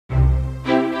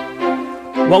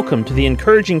Welcome to the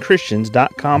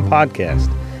EncouragingChristians.com podcast.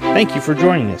 Thank you for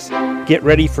joining us. Get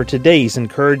ready for today's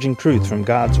encouraging truth from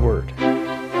God's Word.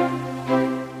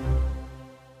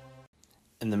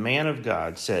 And the man of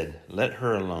God said, Let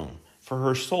her alone, for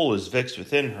her soul is vexed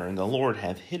within her, and the Lord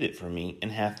hath hid it from me,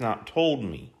 and hath not told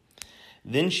me.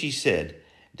 Then she said,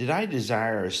 Did I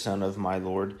desire a son of my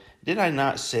Lord? Did I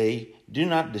not say, Do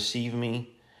not deceive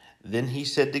me? Then he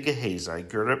said to Gehazi,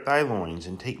 Gird up thy loins,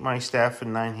 and take my staff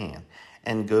in thine hand,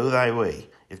 and go thy way.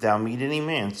 If thou meet any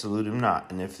man, salute him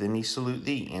not, and if any salute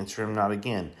thee, answer him not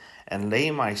again, and lay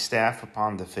my staff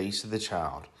upon the face of the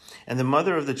child. And the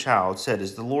mother of the child said,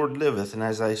 As the Lord liveth, and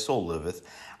as thy soul liveth,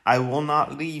 I will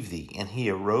not leave thee. And he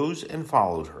arose and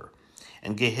followed her.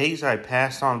 And Gehazi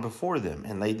passed on before them,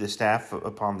 and laid the staff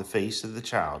upon the face of the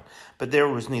child. But there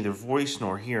was neither voice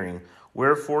nor hearing.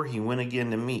 Wherefore he went again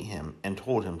to meet him, and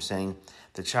told him, saying,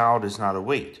 The child is not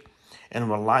awake. And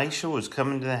when Elisha was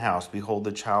come into the house, behold,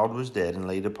 the child was dead, and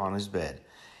laid upon his bed.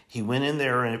 He went in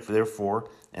there, therefore,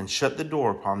 and shut the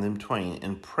door upon them twain,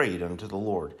 and prayed unto the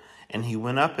Lord. And he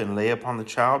went up and lay upon the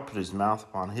child, put his mouth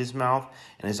upon his mouth,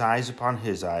 and his eyes upon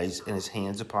his eyes, and his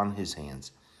hands upon his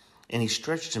hands. And he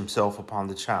stretched himself upon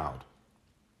the child,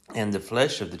 and the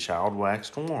flesh of the child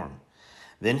waxed warm.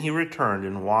 Then he returned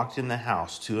and walked in the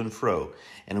house to and fro,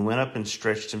 and went up and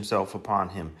stretched himself upon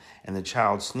him. And the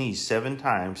child sneezed 7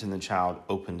 times, and the child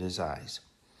opened his eyes.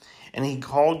 And he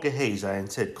called Gehazi,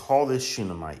 and said, Call this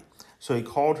Shunammite. So he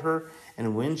called her,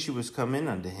 and when she was come in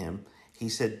unto him, he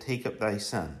said, Take up thy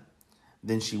son.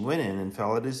 Then she went in, and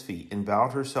fell at his feet, and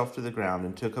bowed herself to the ground,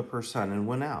 and took up her son, and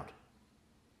went out.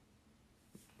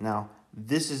 Now,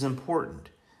 this is important,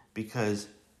 because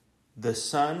the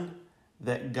son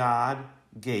that God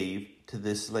gave to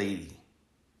this lady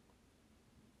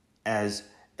as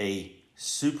a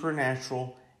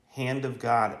supernatural hand of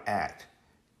God act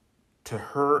to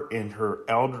her and her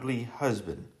elderly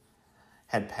husband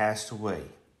had passed away.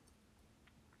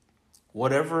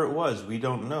 Whatever it was, we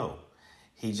don't know.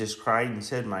 He just cried and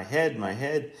said, my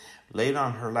head, laid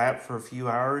on her lap for a few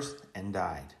hours and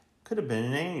died. Could have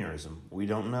been an aneurysm. We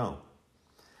don't know.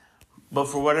 But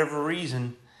for whatever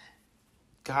reason,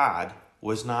 God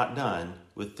was not done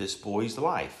with this boy's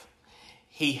life.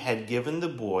 He had given the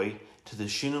boy to the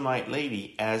Shunammite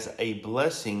lady as a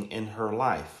blessing in her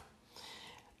life.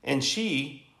 And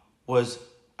she was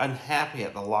unhappy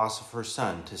at the loss of her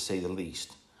son, to say the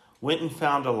least. Went and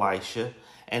found Elisha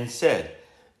and said,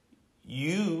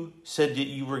 You said that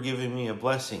you were giving me a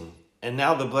blessing, and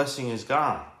now the blessing is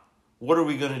gone. What are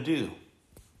we going to do?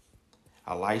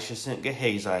 Elisha sent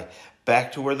Gehazi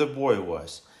back to where the boy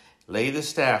was. Lay the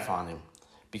staff on him,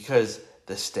 because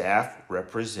the staff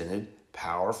represented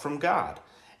power from God,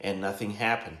 and nothing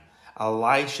happened.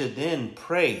 Elisha then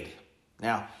prayed.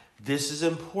 Now, this is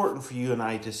important for you and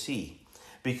I to see,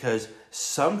 because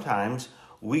sometimes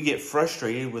we get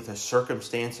frustrated with a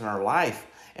circumstance in our life,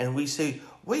 and we say,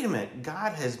 wait a minute,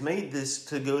 God has made this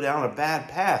to go down a bad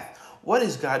path. What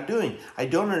is God doing? I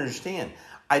don't understand.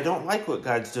 I don't like what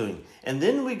God's doing. And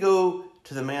then we go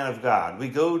to the man of God. We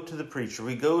go to the preacher.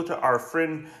 We go to our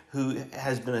friend who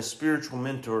has been a spiritual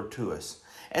mentor to us.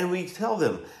 And we tell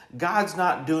them, God's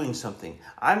not doing something.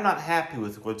 I'm not happy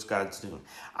with what God's doing.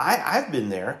 I've been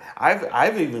there.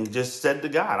 I've even just said to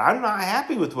God, I'm not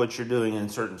happy with what you're doing in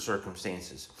certain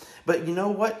circumstances. But you know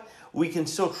what? We can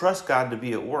still trust God to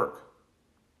be at work.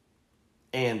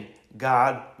 And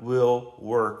God will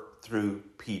work through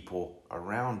people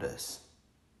around us.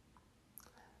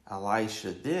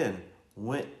 Elisha then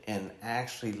went and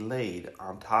actually laid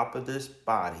on top of this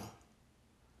body.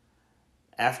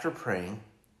 After praying,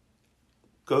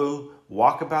 go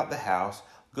walk about the house,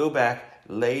 go back,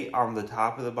 lay on the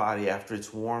top of the body after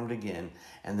it's warmed again,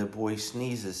 and the boy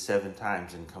sneezes 7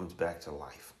 times and comes back to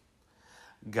life.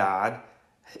 God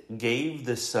gave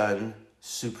the son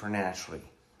supernaturally.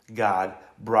 God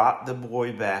brought the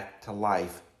boy back to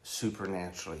life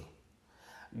supernaturally.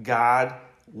 God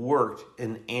worked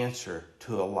in answer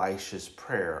to Elisha's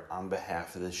prayer on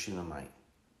behalf of the Shunammite.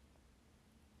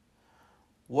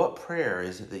 What prayer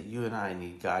is it that you and I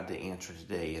need God to answer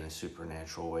today in a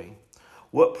supernatural way?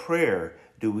 What prayer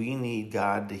do we need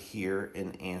God to hear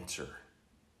and answer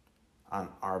on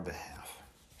our behalf?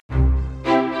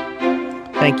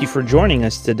 Thank you for joining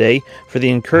us today for the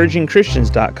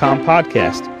EncouragingChristians.com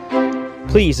podcast.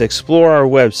 Please explore our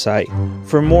website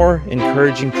for more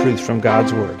encouraging truths from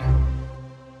God's Word.